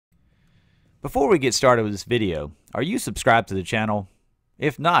Before we get started with this video, are you subscribed to the channel?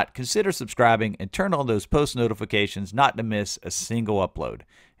 If not, consider subscribing and turn on those post notifications not to miss a single upload.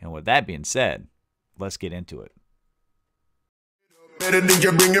 And with that being said, let's get into it. Better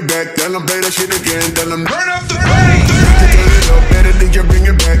DJ bring it back, tell them play that shit again, tell them turn up the bass. Turn it up, better DJ bring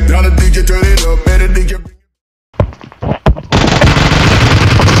it back, tell the DJ turn it up, better DJ bring it back.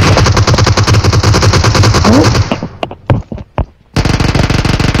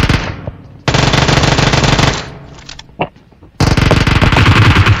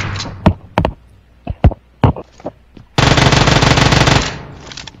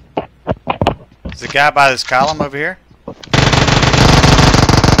 Is the guy by this column over here?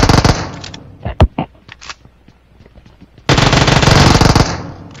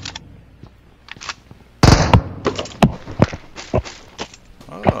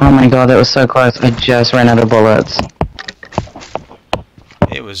 Oh my god, that was so close. I just ran out of bullets.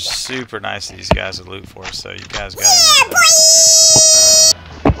 It was super nice of these guys to loot for us, so you guys got it.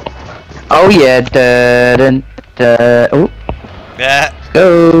 Oh yeah, oh. Yeah.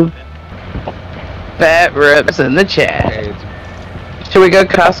 Go. Fat rips in the chat. Should we go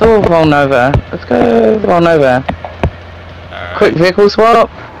castle or roll Nova? Let's go roll Nova. Right. Quick vehicle swap.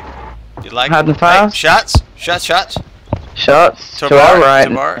 You like hard and fast? Hey, shots? Shots? Shots Tovar, to our right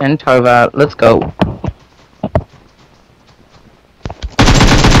Tovar. and Tovar. Let's go.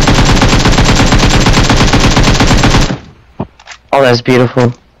 Oh, that's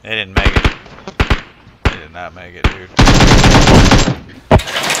beautiful. They didn't make it. They did not make it, dude.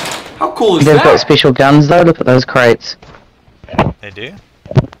 How cool is They've that? got special guns though. Look at those crates. They do?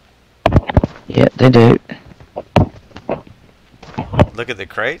 Yeah, they do. Look at the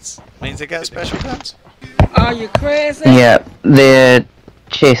crates. Means they got special guns? Are you crazy? Yeah, they're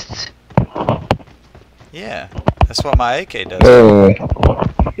chests. Yeah. That's what my AK does. Oh,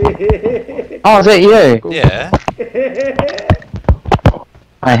 is that you? Yeah.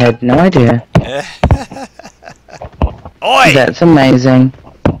 I had no idea. Oi! That's amazing.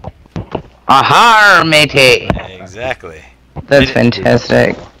 Aha, matey! Exactly. That's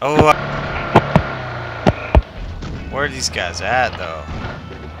fantastic. Oh. Where are these guys at, though?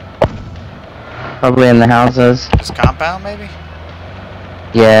 Probably in the houses. This compound, maybe?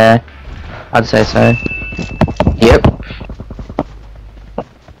 Yeah, I'd say so. Yep.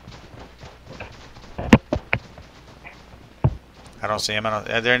 I don't see them.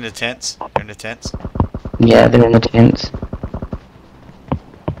 They're in the tents. They're in the tents. Yeah, they're in the tents.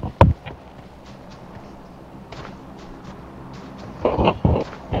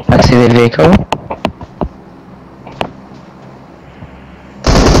 I see their vehicle.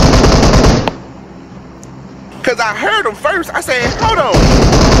 Cause I heard him first, I said, hold on.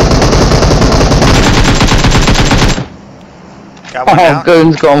 Got one Oh, down.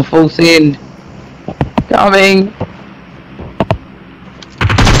 goon's gone full send. Coming.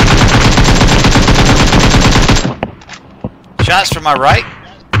 Shots from my right.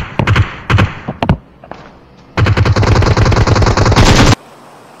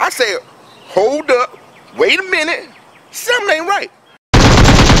 I said, hold up, wait a minute, something ain't right.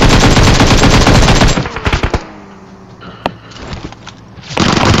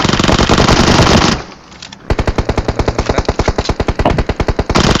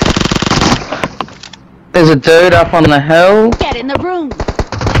 There's a dude up on the hill. Get in the room.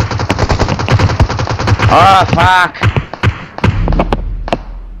 Oh, fuck.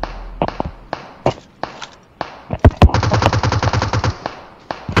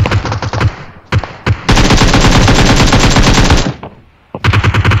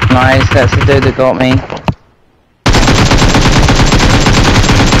 Nice, that's the dude that got me.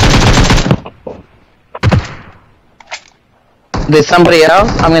 There's somebody else.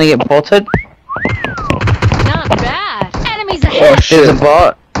 I'm gonna get botted. Not bad. Enemies ahead. There's a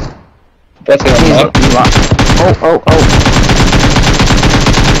bot. That's what I'm not. Oh.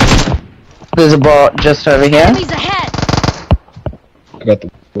 There's a bot just over here. Enemies ahead. I got the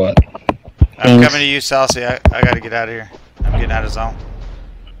what? I'm Thanks. coming to you, Salsi. I gotta get out of here. I'm getting out of zone.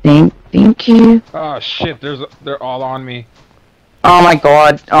 Thank you. Oh shit, they're all on me. Oh my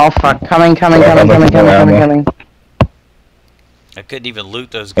god. Oh fuck. Coming. I couldn't even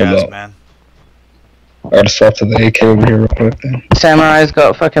loot those guys, man. I gotta swap to the AK over here real quick then. Samurai's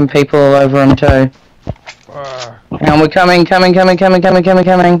got fucking people all over him too. And we're coming.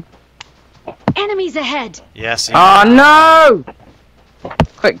 Enemies ahead. Yes. Oh no!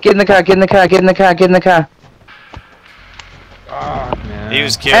 Quick, get in the car. Oh man. He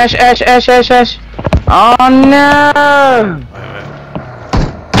was killed. Ash. Oh no! Wait.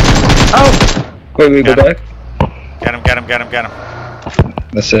 Oh! Wait, we go back? Got him.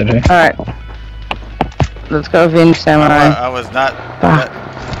 That's it, eh? Alright. Let's go avenge Samurai. I was not.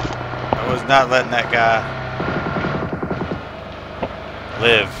 I was not letting that guy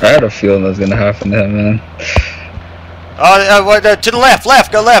live. I had a feeling that was gonna happen to him, man. Oh, to the left,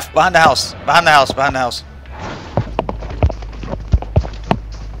 go left, behind the house, behind the house.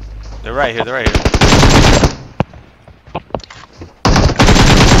 They're right here,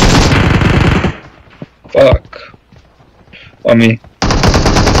 Fuck. On me.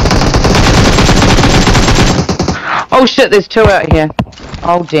 Oh shit, there's two out here.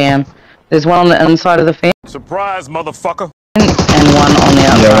 Oh damn. There's one on the inside of the fence. Surprise, motherfucker. And one on the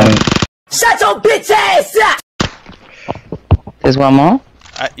outside. Shut your bitch ass up! There's one more.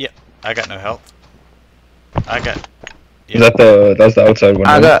 Yeah, I got no health. Yeah. Is that that's the outside one?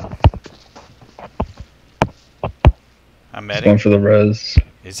 I got. I'm He's going for the res.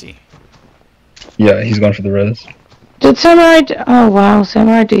 Is he? Yeah, he's going for the res. Did Samurai? Oh wow,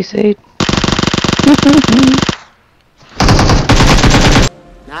 Samurai DC.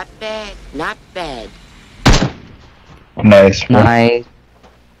 Not bad, not bad. Nice, bro. Nice.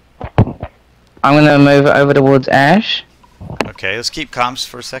 I'm gonna move it over towards Ash. Okay, let's keep comms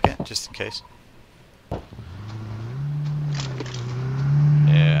for a second, just in case.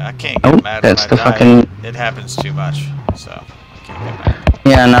 Yeah, I can't get mad when That's I the die. fucking. It happens too much, so I can't get mad.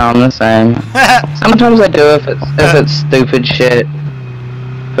 Yeah, no, I'm the same. Sometimes I do if it's stupid shit.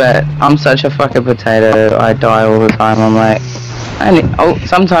 But I'm such a fucking potato. I die all the time. I'm like,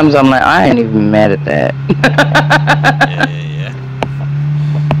 sometimes I'm like, I ain't even mad at that. Yeah.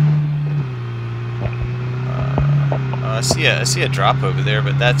 I see a drop over there,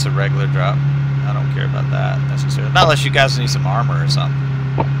 but that's a regular drop. I don't care about that necessarily. Not unless you guys need some armor or something.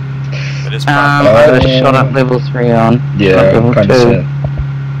 But it's probably. I got a shot up level 3 on. Yeah, level kind of 2. set.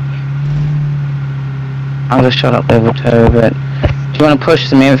 I got a shot up level 2, but do you want to push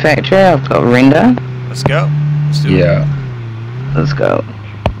the manufacturer? I've got render. Let's go. Let's do it. Yeah. Let's go.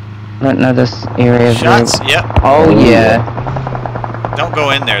 I don't know this area. Shots? Yep. Oh yeah. Don't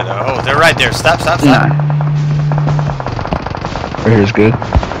go in there though. Oh, they're right there. Stop. No. Right here's good.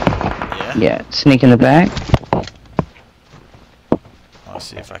 Yeah. Yeah. Sneak in the back. Let's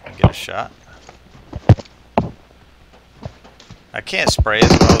see if I can get a shot. I can't spray as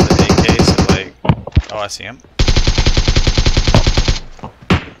well as the AK, so like... Oh, I see him.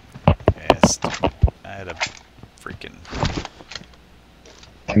 Yes. I had a freaking...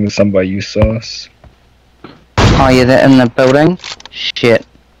 I think somebody used sauce. Oh yeah, they're in the building. Shit.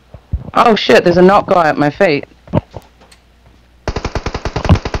 Oh shit, there's a knock guy at my feet.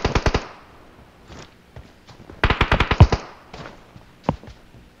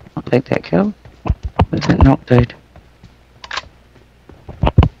 I'll take that kill. Where's that knock dude?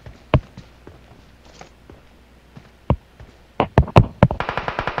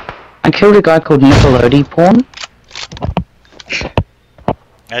 I killed a guy called Nickelodeon Porn.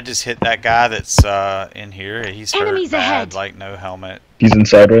 I just hit that guy that's in here. He's hurt Enemies bad, ahead. like no helmet. He's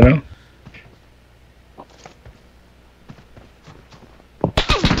inside right now.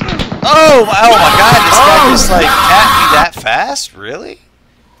 Oh my god, this guy just like tapped me that fast? Really?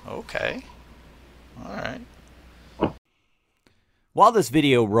 Okay. Alright. While this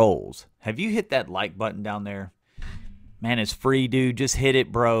video rolls, have you hit that like button down there? Man, it's free, dude. Just hit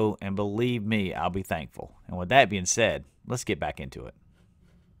it, bro, and believe me, I'll be thankful. And with that being said, let's get back into it.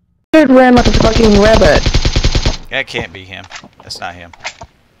 Dude ran like a fucking rabbit. That can't be him. That's not him.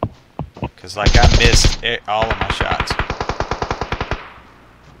 Because like I missed all of my shots.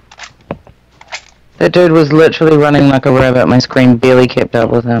 That dude was literally running like a rabbit. My screen barely kept up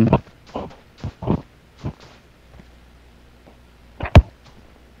with him.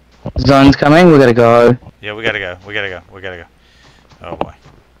 Zone's coming. We gotta go. Yeah, we gotta go. Oh boy.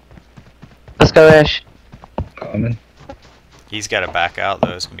 Let's go, Ash. Coming. He's gotta back out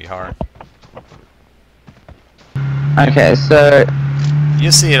though. It's gonna be hard. Okay, so...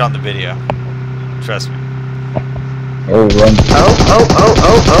 You'll see it on the video. Trust me. Oh, run. Oh!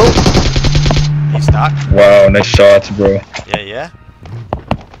 He's knocked. Wow, nice shots, bro. Yeah.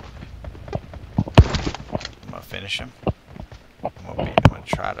 I'm gonna finish him. I'm gonna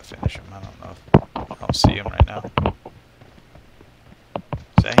try to finish him. I don't know. I don't see him right now.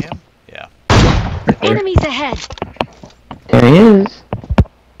 Is that him? Yeah. Enemies ahead. There he is.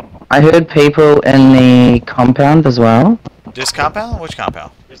 I heard people in the compound as well. This compound? Which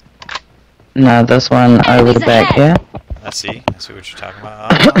compound? No, this one over the back here. I see what you're talking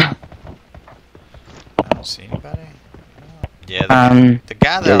about. I don't see anybody. Yeah, the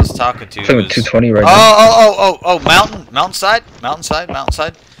guy that I was talking to It's like was... 220 right now. Oh, mountainside.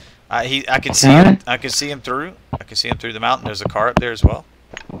 I can see him. I can see him through. I can see him through the mountain. There's a car up there as well.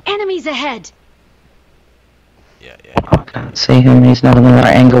 Enemies ahead. Yeah. I can't see him. He's not on the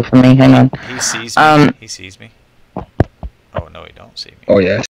right angle for me. Hang on. He sees me. He sees me. Oh no, he don't see me. Oh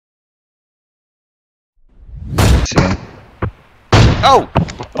yeah. See him. Oh!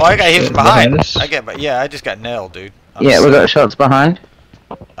 Oh, I got hit from behind. us? I just got nailed, dude. We got shots behind.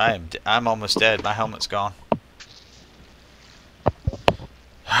 I'm almost dead. My helmet's gone.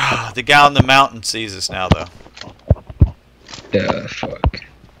 The guy on the mountain sees us now, though. Yeah, fuck.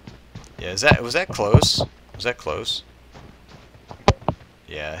 Yeah, was that close? Was that close?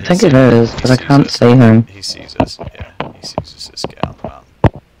 Yeah. I think it is, but I can't see him. He sees us. Yeah, he sees us. This guy on the mountain.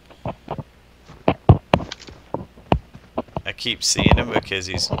 I keep seeing him because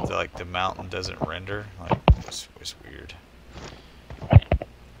he's like the mountain doesn't render. Like it's weird.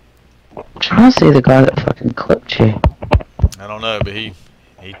 I'm trying to see the guy that fucking clipped you. I don't know, but he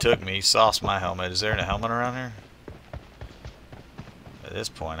took me. He sauced my helmet. Is there a helmet around here? At this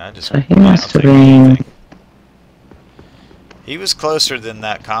point, I just. So he must have been. He was closer than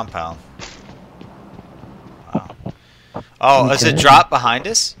that compound. Wow. Oh, is it drop behind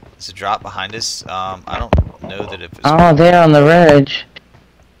us? Is it drop behind us? I don't know that if it's... Oh, there on the ridge.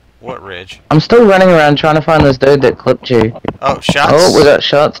 What ridge? I'm still running around trying to find this dude that clipped you. Oh, shots? Oh, we got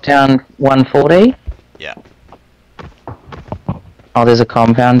shots down 140. Yeah. Oh, there's a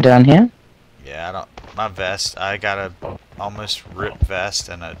compound down here. Yeah, I don't... My vest, I got a almost ripped vest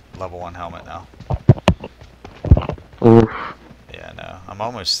and a level 1 helmet now. Oof. Yeah, no. I'm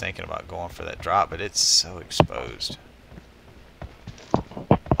almost thinking about going for that drop, but it's so exposed.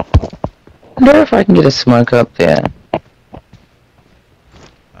 I wonder if I can get a smoke up there.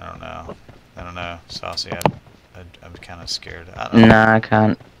 I don't know. Saucy, I'm kind of scared. I don't know. Nah, I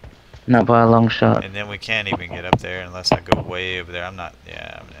can't. Not by a long shot. And then we can't even get up there unless I go way over there. I'm not...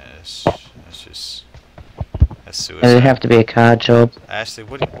 Yeah, I mean, it's just... That's suicide. It'd have to be a car job. Ashley,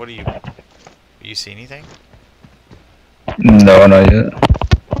 what do you... You see anything? No, not yet.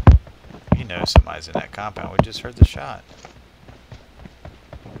 You know somebody's in that compound. We just heard the shot.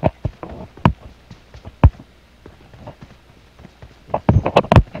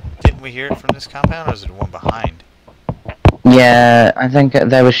 Didn't we hear it from this compound, or is it the one behind? Yeah, I think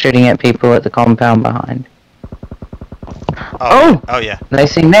they were shooting at people at the compound behind. Oh! Oh, yeah. They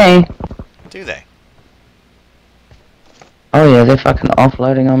see me. Do they? Oh yeah, they're fucking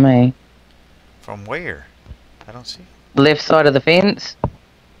offloading on me. From where? I don't see. Left side of the fence.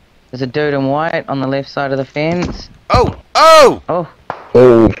 There's a dude in white on the left side of the fence. Oh! Oh! Oh.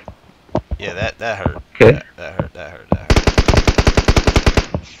 Oh. Yeah, that hurt. Okay. That hurt.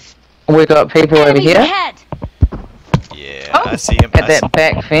 We got people over here. Ahead. Yeah, Oh, I see him. at that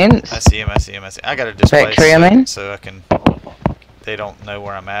back fence. I see him. I got to displace Back tree, I mean. so I can... They don't know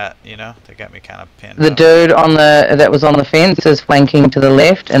where I'm at, you know? They got me kind of pinned The up. dude on the that was on the fence is flanking to the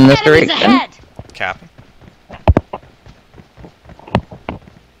left in this Enemies direction. ahead. Copy.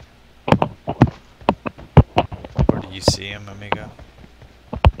 Where do you see him, amigo?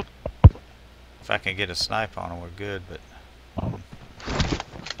 If I can get a snipe on him, we're good, but...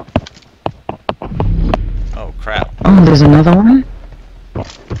 Oh, crap. Oh, there's another one.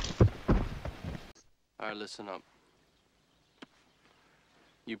 Alright, listen up.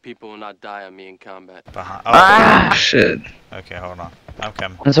 You people will not die on me in combat. Behind. Ah! Shit. Okay, hold on. I'm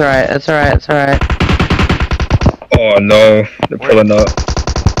coming. It's alright, it's alright, it's alright. Oh no, they're pulling up.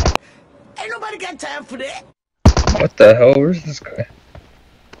 Ain't nobody got time for that. What the hell? Where's this guy?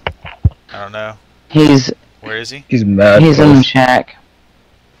 I don't know. Where is he? He's mad. He's in the shack.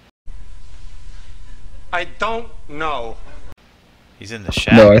 I don't know. He's in the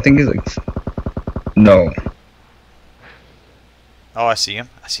shack? No, I think he's like... No. Oh, I see him.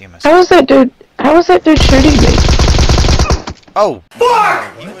 How was that dude shooting me? Oh!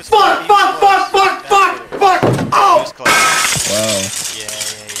 Fuck! Fuck! Oh! Wow.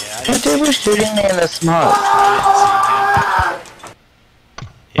 Yeah. That dude was shooting me in the smoke.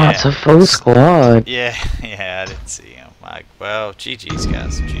 Yeah. Oh, it's a full squad. Yeah, I didn't see him. Like, well, GG's,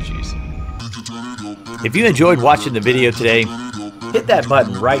 guys. GG's. If you enjoyed watching the video today, hit that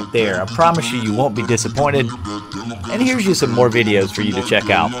button right there. I promise you won't be disappointed. And here's you some more videos for you to check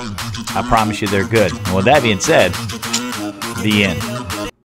out. I promise you they're good. And with that being said, the end.